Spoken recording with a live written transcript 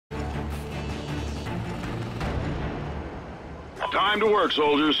Time to work,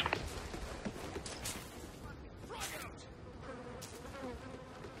 soldiers.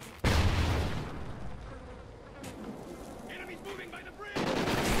 Enemies moving by the bridge!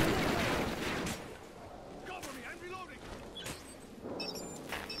 Cover me, I'm reloading!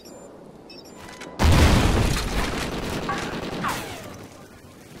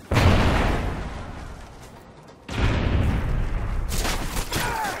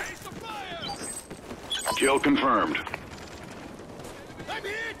 Kill confirmed. I'm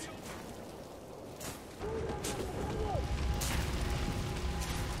hit!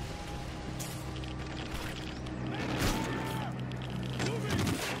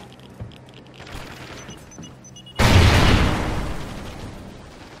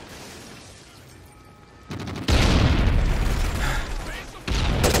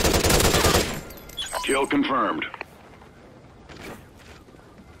 Kill confirmed.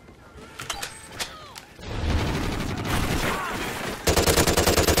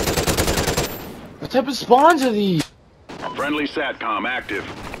 What type of spawns are these? Friendly SATCOM active.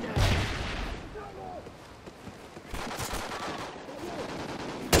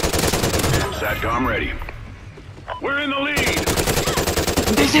 SATCOM ready. We're in the lead!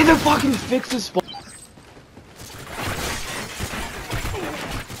 They say they're fucking fixed the spawn.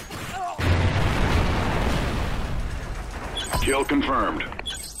 Kill confirmed.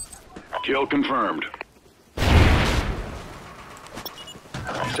 Kill confirmed.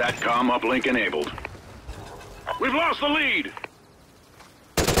 SATCOM uplink enabled. We've lost the lead!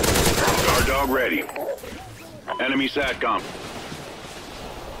 Guard dog ready. Enemy SATCOM.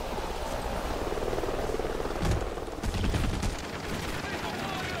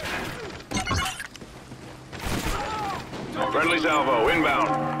 Friendly salvo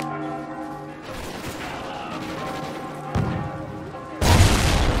inbound.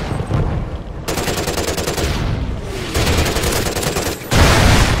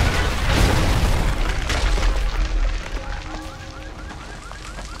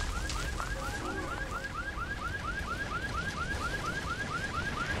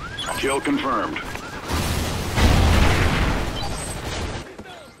 Kill confirmed.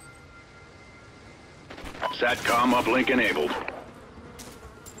 SATCOM uplink enabled.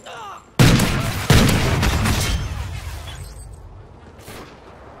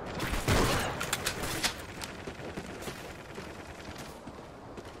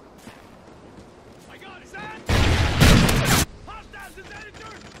 I got it, Sam! Hostiles in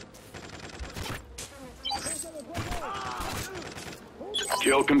danger!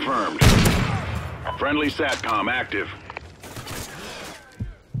 Kill confirmed. Friendly SATCOM active.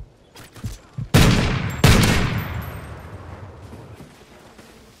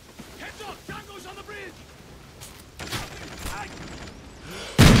 Heads up! Tango's on the bridge!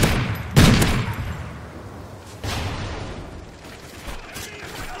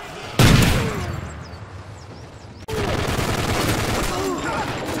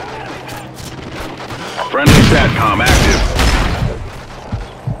 Friendly SATCOM active.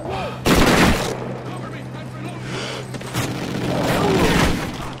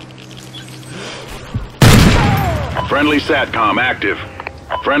 Friendly SATCOM active.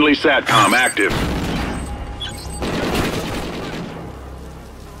 Friendly SATCOM active.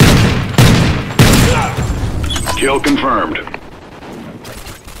 Kill confirmed.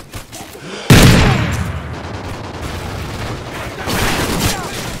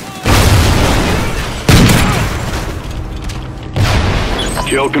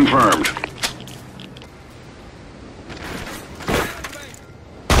 Kill confirmed.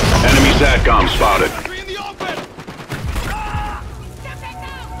 Enemy SATCOM spotted. In the open!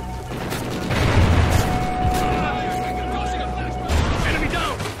 Enemy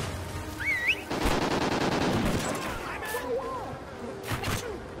down!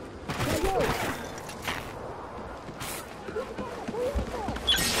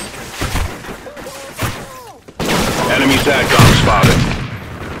 Enemy SATCOM spotted.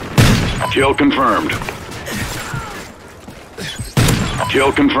 Kill confirmed.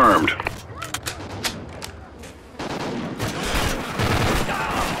 Kill confirmed.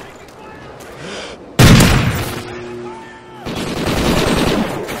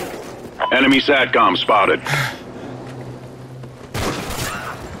 Enemy SATCOM spotted.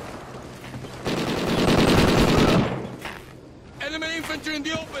 Enemy infantry in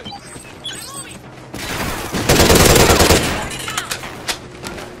the open!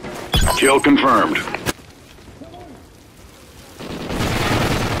 Kill confirmed.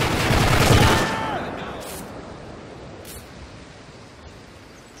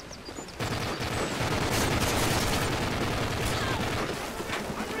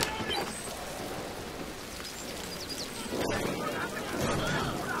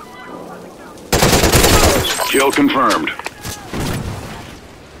 Kill confirmed.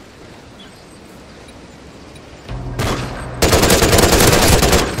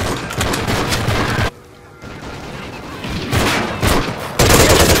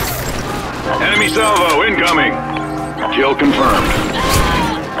 Enemy salvo incoming. Kill confirmed.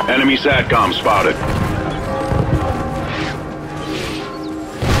 Enemy SATCOM spotted.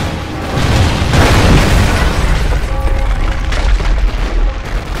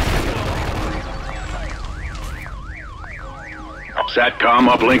 SATCOM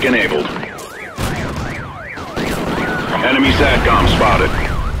uplink enabled. Enemy SATCOM spotted.